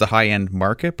hurts the high end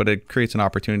market, but it creates an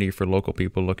opportunity for local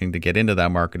people looking to get into that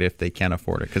market if they can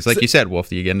afford it. Because, like you said,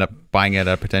 Wolf, you end up buying it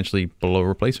at potentially below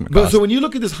replacement cost. So when you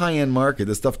look at this high end market,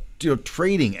 this stuff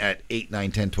trading at $8,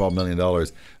 $9, $10, $12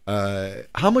 million,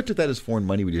 how much of that is foreign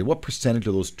money? What percentage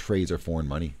of those trades are foreign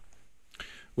money?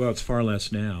 Well, it's far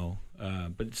less now,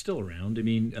 but it's still around. I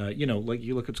mean, like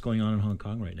you look at what's going on in Hong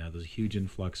Kong right now. There's a huge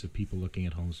influx of people looking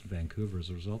at homes in Vancouver as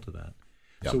a result of that.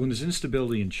 Yep. So when there's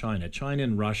instability in China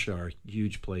and Russia are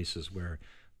huge places where,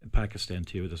 and Pakistan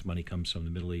too, where this money comes from,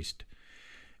 the Middle East.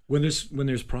 When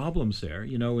there's problems there,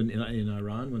 in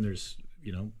Iran, when there's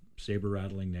saber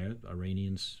rattling there,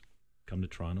 Iranians come to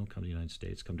Toronto, come to the United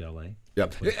States, come to LA. Yeah.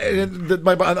 On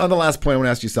the last point, I want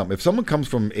to ask you something. If someone comes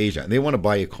from Asia and they want to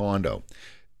buy a condo,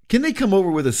 can they come over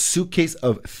with a suitcase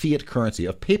of fiat currency,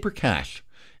 of paper cash,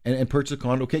 and purchase a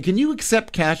condo. Okay, can you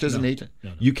accept cash as an agent?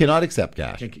 No. You cannot accept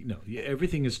cash. No,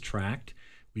 everything is tracked.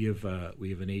 We have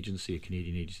an agency, a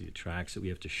Canadian agency that tracks it. We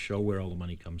have to show where all the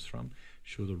money comes from,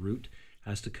 show the route. It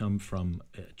has to come from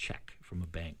a check from a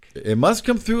bank. It must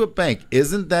come through a bank.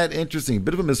 Isn't that interesting? A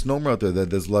bit of a misnomer out there that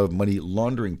there's a lot of money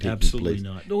laundering taking place. Absolutely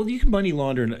not. No, you can money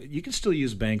launder. You can still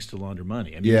use banks to launder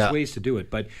money. I mean, there's ways to do it,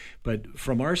 but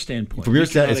from our standpoint, from your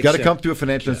standpoint, it's got to come through a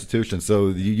financial institution. So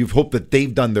you've hoped that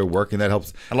they've done their work, and that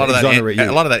helps. A lot of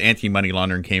that anti-money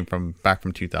laundering came from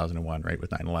 2001, right,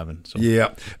 with 9/11. So.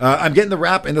 Yeah, I'm getting the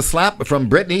rap and the slap from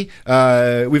Brittany.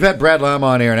 We've had Brad Lamb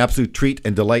on air, an absolute treat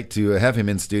and delight to have him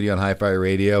in studio on Hi-Fi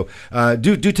Radio.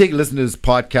 Do take a listen to his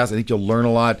podcast. I think you'll learn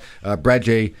a lot. Brad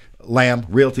J. Lamb,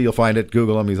 Realty, you'll find it.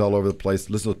 Google him. He's all over the place.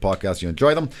 Listen to the podcast. You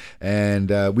enjoy them. And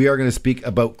we are going to speak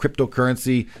about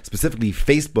cryptocurrency, specifically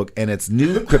Facebook and its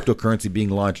new cryptocurrency being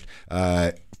launched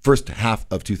first half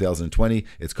of 2020.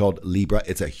 It's called Libra.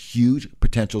 It's a huge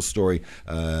potential story.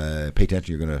 Pay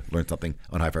attention. You're going to learn something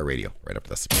on Hi-Fi Radio right after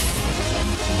this.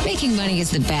 Making money is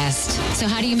the best. So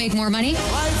how do you make more money?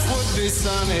 Life would be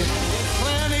sunny.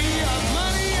 Plenty of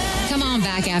money. Come on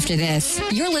back after this.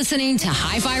 You're listening to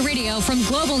Hi-Fi Radio from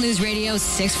Global News Radio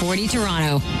 640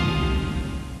 Toronto.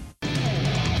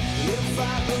 If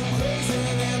I go crazy,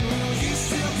 then will you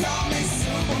still call me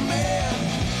Superman?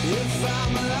 If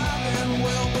I'm alive and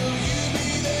well, will you be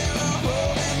there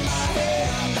holding my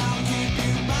hand? I'll keep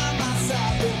you by my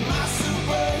side with my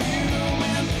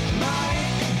superhuman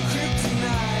might,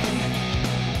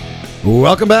 kryptonite.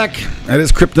 Welcome back. That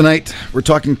is Kryptonite. We're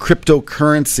talking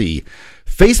cryptocurrency.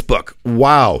 Facebook,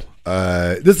 wow.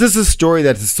 This is a story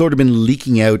that has sort of been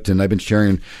leaking out, and I've been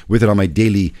sharing with it on my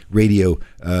daily radio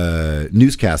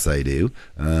newscasts I do.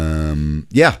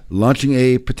 Launching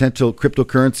a potential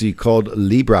cryptocurrency called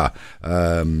Libra.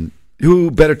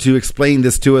 Who better to explain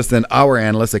this to us than our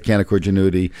analyst at Canaccord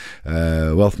Genuity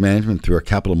Wealth Management through our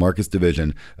capital markets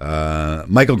division,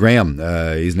 Michael Graham.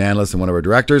 He's an analyst and one of our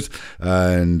directors,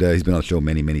 and he's been on the show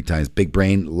many, many times. Big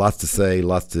brain, lots to say,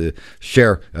 lots to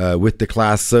share with the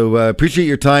class. So appreciate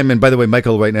your time. And by the way,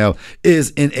 Michael right now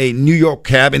is in a New York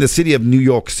cab in the city of New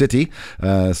York City.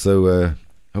 So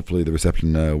hopefully the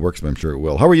reception works, but I'm sure it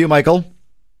will. How are you, Michael?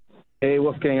 Hey,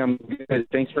 Wolfgang, I'm good.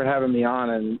 Thanks for having me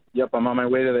on. And, I'm on my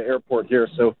way to the airport here,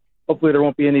 so hopefully there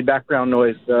won't be any background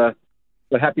noise. But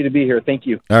happy to be here. Thank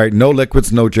you. All right, no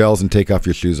liquids, no gels, and take off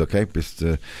your shoes, okay? Just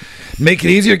make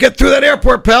it easier. Get through that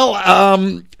airport, pal.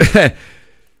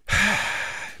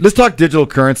 Let's talk digital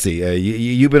currency.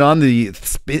 You've been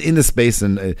in the space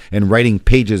and writing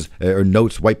pages or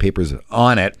notes, white papers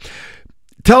on it.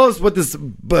 Tell us what this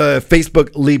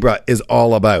Facebook Libra is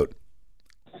all about.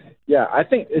 Yeah, I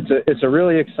think it's a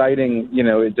really exciting,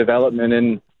 development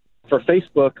and for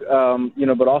Facebook,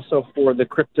 but also for the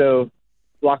crypto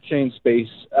blockchain space.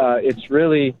 It's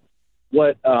really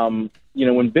what, when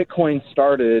Bitcoin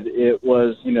started, it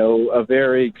was, a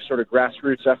very sort of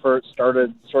grassroots effort,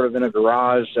 started sort of in a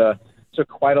garage, took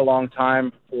quite a long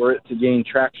time for it to gain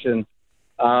traction.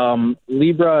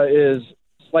 Libra is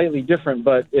slightly different,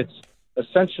 but it's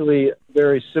essentially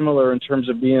very similar in terms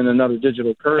of being another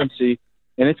digital currency.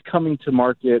 And it's coming to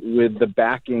market with the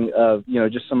backing of,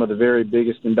 just some of the very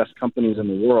biggest and best companies in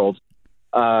the world.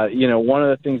 One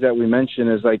of the things that we mention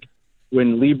is like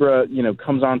when Libra,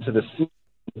 comes onto the scene,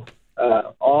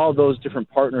 all those different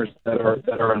partners that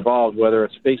are involved, whether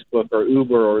it's Facebook or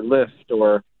Uber or Lyft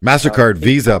or MasterCard,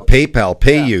 Visa, PayPal,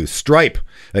 PayU, Stripe.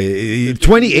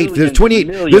 28.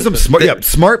 There's some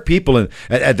smart people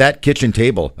at that kitchen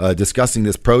table discussing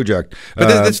this project.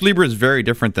 But this Libra is very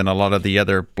different than a lot of the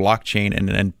other blockchain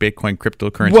and Bitcoin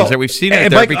cryptocurrencies that we've seen.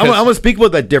 And Mike, I want to speak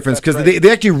about that difference because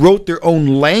they actually wrote their own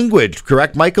language,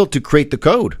 correct, Michael, to create the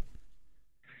code.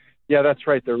 Yeah, that's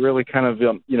right. They're really kind of,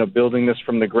 building this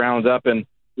from the ground up and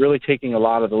really taking a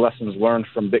lot of the lessons learned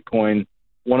from Bitcoin.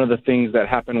 One of the things that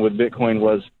happened with Bitcoin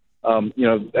was,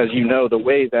 as you know, the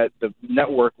way that the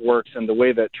network works and the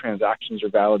way that transactions are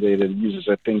validated uses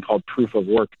a thing called proof of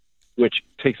work, which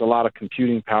takes a lot of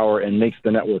computing power and makes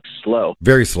the network slow.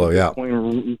 Very slow, yeah.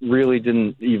 Bitcoin really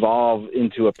didn't evolve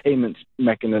into a payments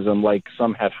mechanism like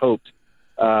some had hoped.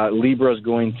 Libra is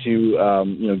going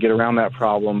to, get around that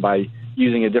problem by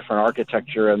using a different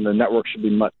architecture, and the network should be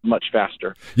much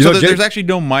faster. There's actually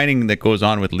no mining that goes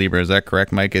on with Libra. Is that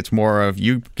correct, Mike? It's more of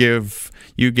you give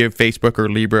Facebook or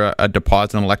Libra a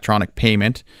deposit, an electronic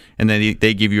payment, and then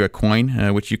they give you a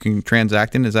coin which you can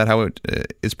transact in. Is that how it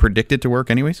is predicted to work,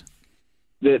 anyways?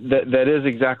 That is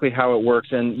exactly how it works,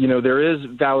 and there is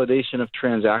validation of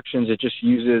transactions. It just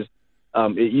uses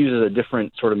a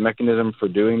different sort of mechanism for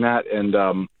doing that, and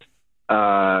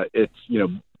it's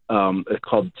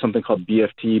something called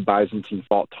BFT, Byzantine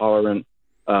Fault Tolerant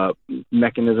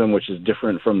mechanism, which is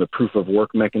different from the proof of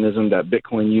work mechanism that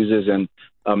Bitcoin uses, and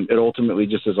it ultimately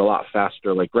just is a lot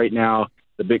faster. Like right now,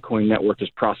 the Bitcoin network is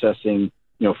processing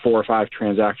 4 or 5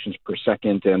 transactions per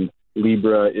second, and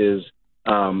Libra is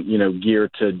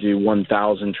geared to do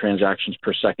 1,000 transactions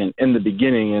per second in the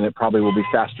beginning, and it probably will be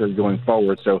faster going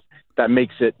forward. So that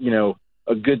makes it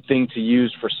a good thing to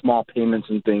use for small payments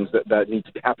and things that need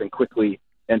to happen quickly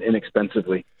and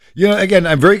inexpensively. Again,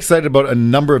 I'm very excited about a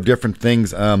number of different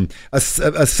things. A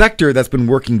sector that's been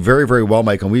working very, very well,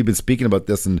 Michael, and we've been speaking about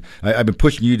this, and I've been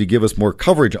pushing you to give us more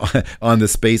coverage on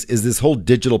this space, is this whole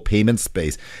digital payment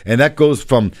space. And that goes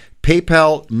from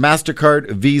PayPal,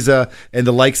 MasterCard, Visa, and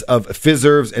the likes of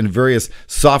Fiservs and various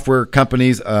software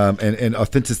companies and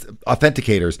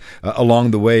authenticators along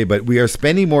the way. But we are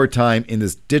spending more time in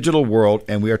this digital world,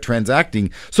 and we are transacting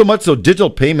so much so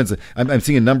digital payments. I'm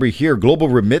seeing a number here. Global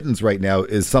remittance right now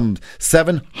is some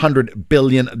 $700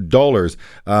 billion.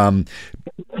 But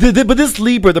this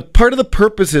Libra, the part of the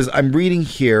purposes I'm reading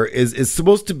here is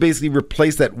supposed to basically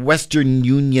replace that Western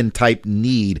Union type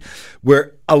need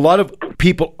where a lot of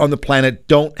people on the planet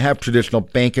don't have traditional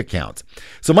bank accounts.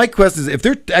 So my question is, if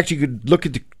they're actually could look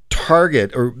at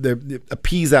target or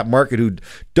appease that market who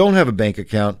don't have a bank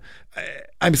account,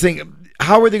 I'm saying,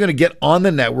 how are they going to get on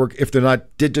the network if they're not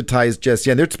digitized just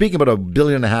yet? And they're speaking about 1.5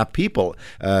 billion people.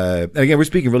 Again, we're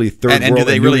speaking really third world. And do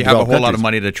they really have a whole lot of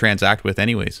money to transact with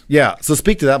anyways? Yeah. So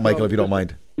speak to that, Michael, if you don't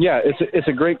mind. Yeah, it's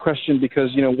a great question because,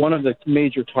 one of the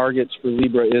major targets for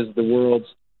Libra is the world's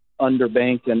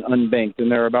underbanked and unbanked.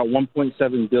 And there are about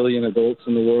 1.7 billion adults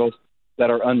in the world that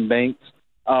are unbanked.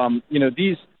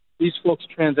 These folks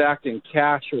transact in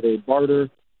cash or they barter.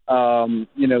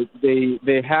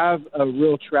 They have a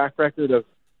real track record of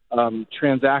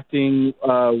transacting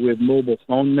with mobile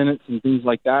phone minutes and things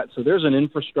like that. So there's an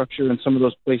infrastructure in some of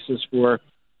those places for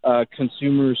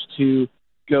consumers to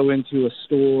go into a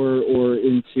store or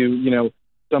into,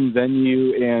 some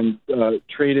venue and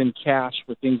trade in cash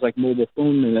for things like mobile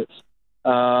phone minutes.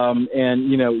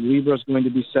 Libra is going to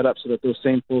be set up so that those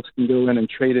same folks can go in and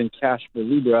trade in cash for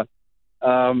Libra.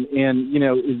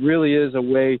 It really is a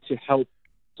way to help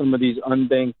some of these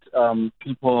unbanked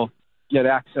people get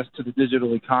access to the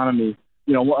digital economy.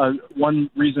 One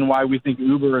reason why we think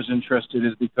Uber is interested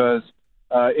is because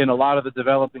in a lot of the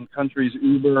developing countries,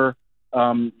 Uber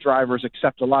drivers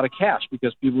accept a lot of cash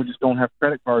because people just don't have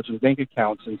credit cards and bank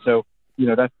accounts. And so,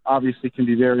 that obviously can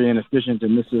be very inefficient.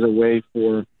 And this is a way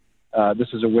for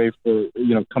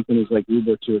companies like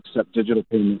Uber to accept digital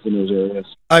payments in those areas.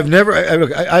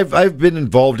 I've been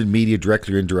involved in media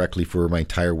directly or indirectly for my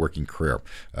entire working career,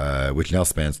 which now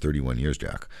spans 31 years,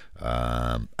 Jack.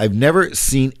 I've never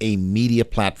seen a media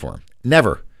platform,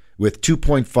 never, with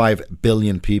 2.5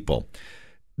 billion people.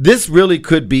 This really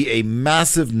could be a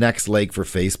massive next leg for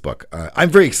Facebook. I'm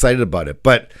very excited about it,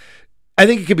 but I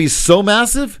think it could be so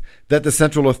massive that the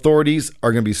central authorities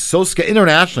are going to be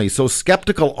internationally so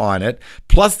skeptical on it,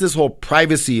 plus this whole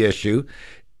privacy issue,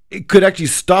 it could actually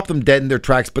stop them dead in their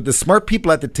tracks. But the smart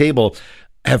people at the table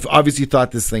have obviously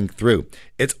thought this thing through.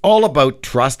 It's all about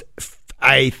trust.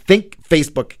 I think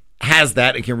Facebook has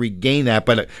that and can regain that.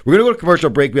 But we're going to go to commercial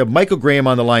break. We have Michael Graham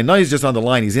on the line. No, he's just on the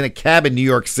line. He's in a cab in New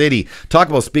York City. Talk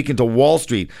about speaking to Wall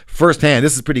Street firsthand.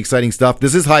 This is pretty exciting stuff.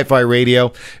 This is Hi-Fi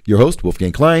Radio. Your host,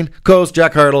 Wolfgang Klein, co-host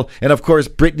Jack Hartle, and of course,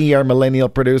 Brittany, our millennial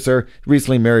producer,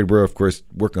 recently married. We're, of course,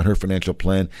 working on her financial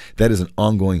plan. That is an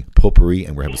ongoing potpourri,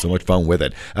 and we're having so much fun with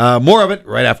it. More of it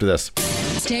right after this.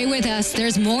 Stay with us.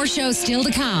 There's more shows still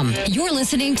to come. You're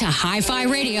listening to Hi-Fi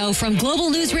Radio from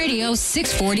Global News Radio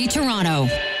 640 Toronto.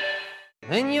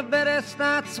 And you better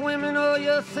start swimming or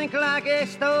you'll sink like a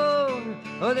stone.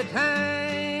 Oh, the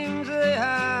times they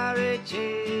are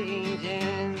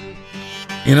a-changing.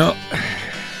 A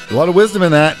lot of wisdom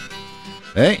in that.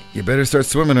 Hey, you better start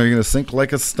swimming or you're going to sink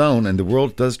like a stone. And the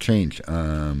world does change.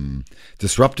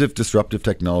 Disruptive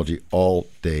technology all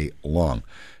day long.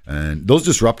 And those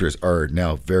disruptors are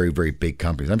now very, very big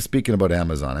companies. I'm speaking about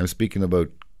Amazon. I'm speaking about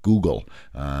Google.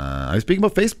 I'm speaking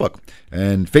about Facebook.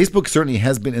 And Facebook certainly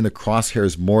has been in the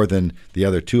crosshairs more than the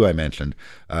other two I mentioned.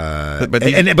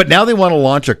 But now they want to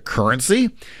launch a currency.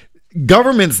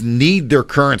 Governments need their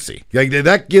currency.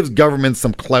 That gives governments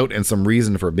some clout and some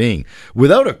reason for being.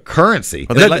 Without a currency...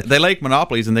 Well, they like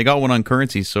monopolies, and they got one on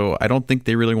currency, so I don't think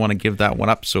they really want to give that one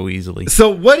up so easily. So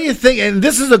what do you think? And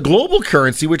this is a global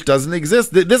currency which doesn't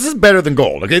exist. This is better than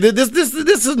gold. Okay, this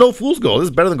is no fool's gold. This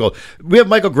is better than gold. We have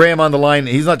Michael Graham on the line.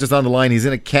 He's not just on the line. He's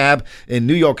in a cab in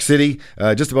New York City,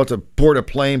 just about to board a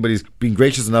plane, but he's been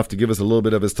gracious enough to give us a little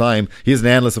bit of his time. He is an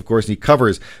analyst, of course, and he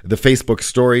covers the Facebook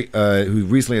story, who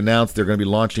recently announced announced they're going to be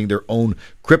launching their own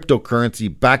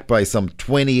cryptocurrency backed by some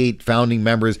 28 founding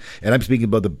members. And I'm speaking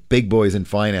about the big boys in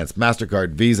finance,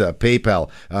 MasterCard, Visa, PayPal.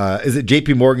 Is it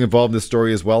JP Morgan involved in this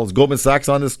story as well? Is Goldman Sachs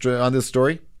on this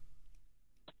story?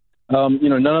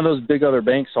 None of those big other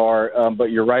banks are, but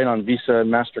you're right on Visa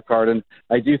and MasterCard. And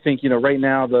I do think, right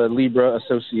now the Libra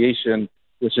Association,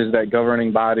 which is that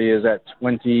governing body, is at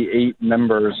 28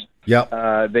 members.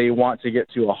 Yeah. They want to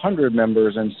get to 100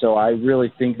 members. And so I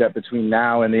really think that between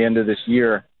now and the end of this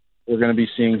year, we're going to be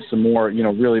seeing some more,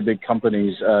 really big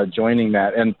companies joining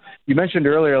that. And you mentioned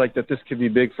earlier, that this could be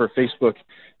big for Facebook.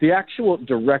 The actual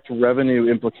direct revenue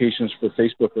implications for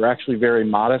Facebook are actually very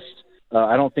modest.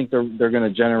 I don't think they're going to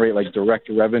generate direct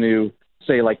revenue,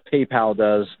 say like PayPal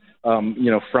does,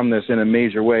 from this in a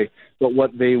major way. But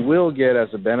what they will get as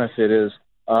a benefit is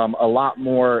a lot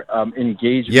more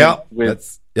engagement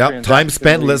with. Time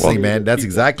spent listening, man. That's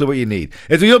exactly what you need.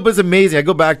 It's amazing. I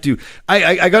go back to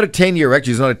I got a 10-year.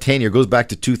 Actually, it's not a 10-year. It goes back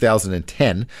to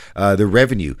 2010. The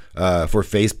revenue for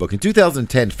Facebook in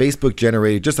 2010, Facebook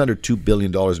generated just under $2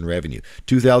 billion in revenue.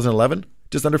 2011.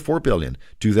 Just under $4 billion.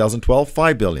 2012,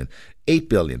 $5 billion, $8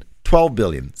 billion, $12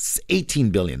 billion, $18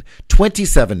 billion,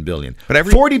 $27 billion,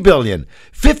 $40 billion,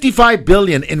 $55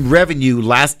 billion in revenue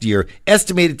last year,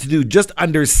 estimated to do just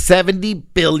under $70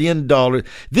 billion.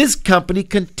 This company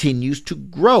continues to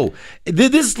grow.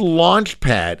 This launch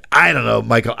pad, I don't know,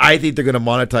 Michael, I think they're going to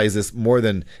monetize this more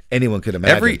than anyone could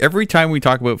imagine. Every time we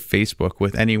talk about Facebook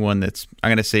with anyone that's, I'm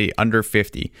going to say under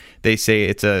 50, they say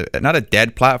it's not a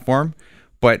dead platform,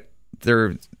 but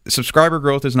their subscriber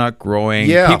growth is not growing.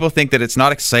 Yeah. People think that it's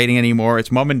not exciting anymore.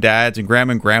 It's mom and dads and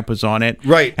grandma and grandpa's on it.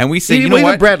 Right. And we say,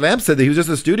 even Brad Lamb said that. He was just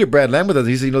in the studio, Brad Lamb, with us.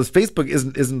 He said, Facebook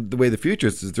isn't the way of the future.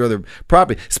 It's rather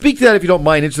property. Speak to that if you don't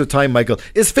mind, interest of time, Michael.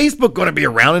 Is Facebook going to be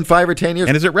around in 5 or 10 years?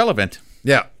 And is it relevant?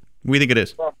 Yeah. We think it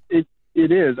is. Well, it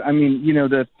is. I mean,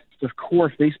 the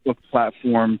core Facebook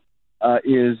platform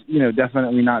is,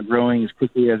 definitely not growing as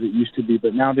quickly as it used to be.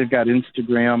 But now they've got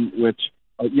Instagram, which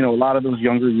a lot of those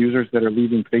younger users that are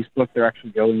leaving Facebook, they're actually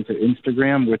going to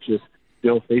Instagram, which is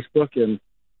still Facebook. And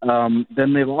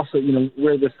then they've also,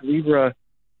 where this Libra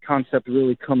concept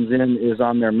really comes in is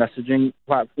on their messaging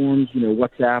platforms,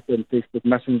 WhatsApp and Facebook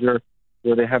Messenger,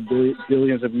 where they have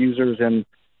billions of users. And,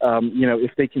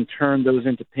 if they can turn those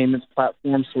into payments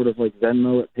platforms, sort of like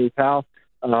Venmo at PayPal,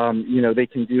 they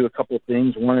can do a couple of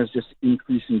things. One is just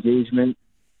increase engagement.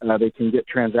 They can get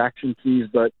transaction fees,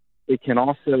 but it can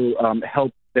also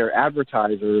help their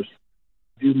advertisers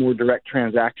do more direct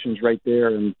transactions right there,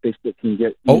 and Facebook can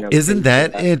get. Isn't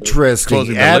that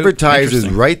interesting? Advertisers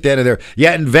right then and there.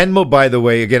 Yeah, and Venmo, by the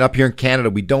way, again up here in Canada,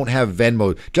 we don't have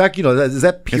Venmo. Jack, is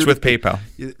that peer? It's with PayPal.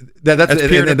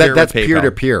 That's peer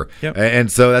to peer, Yep.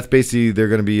 And so that's basically they're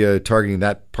going to be targeting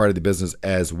that part of the business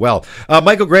as well.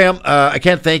 Michael Graham, I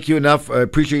can't thank you enough. I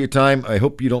appreciate your time. I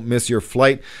hope you don't miss your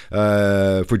flight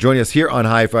for joining us here on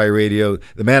Hi-Fi Radio.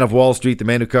 The man of Wall Street, the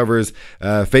man who covers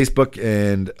Facebook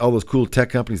and all those cool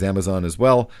tech companies, Amazon as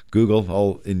well, Google,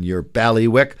 all in your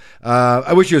ballywick.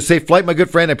 I wish you a safe flight, my good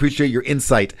friend. I appreciate your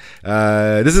insight.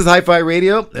 This is Hi-Fi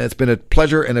Radio. It's been a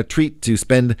pleasure and a treat to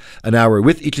spend an hour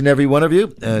with each and every one of you.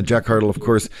 Jack Hartle, of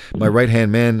course, my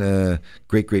right-hand man,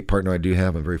 great partner I do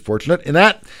have. I'm very fortunate in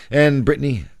that. And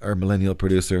Brittany, our millennial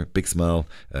producer, big smile,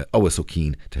 always so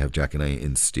keen to have Jack and I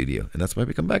in studio. And that's why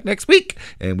we come back next week,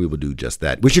 and we will do just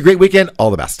that. Wish you a great weekend.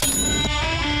 All the best.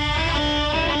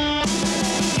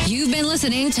 You've been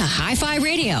listening to Hi-Fi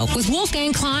Radio with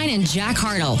Wolfgang Klein and Jack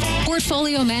Hartle,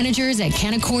 portfolio managers at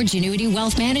Canaccord Genuity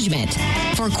Wealth Management.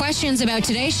 For questions about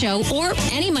today's show or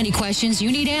any money questions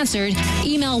you need answered,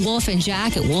 email Wolf and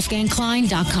Jack at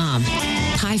wolfgangklein.com.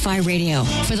 Hi-Fi Radio,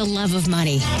 for the love of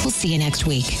money. We'll see you next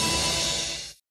week.